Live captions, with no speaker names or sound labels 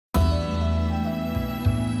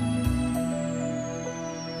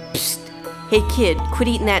Hey kid, quit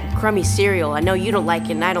eating that crummy cereal. I know you don't like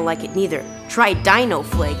it and I don't like it neither. Try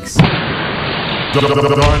Dinoflakes.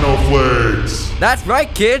 Dinoflakes! That's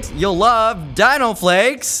right, kids. You'll love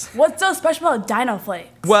Dinoflakes. What's so special about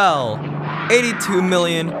Dinoflakes? Well,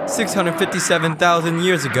 82,657,000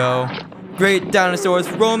 years ago, great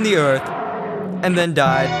dinosaurs roamed the earth and then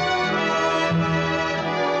died.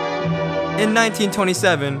 In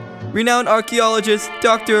 1927, renowned archaeologist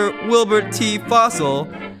Dr. Wilbert T. Fasil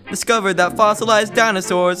discovered that fossilized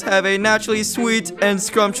dinosaurs have a naturally sweet and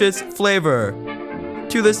scrumptious flavor.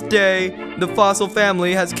 To this day, the fossil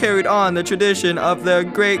family has carried on the tradition of their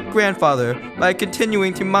great-grandfather by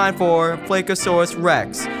continuing to mine for Flakosaurus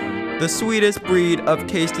rex, the sweetest breed of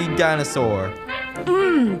tasty dinosaur.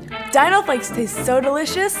 Dinoflakes taste so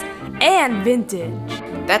delicious and vintage.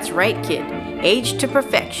 That's right, kid. Aged to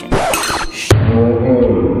perfection.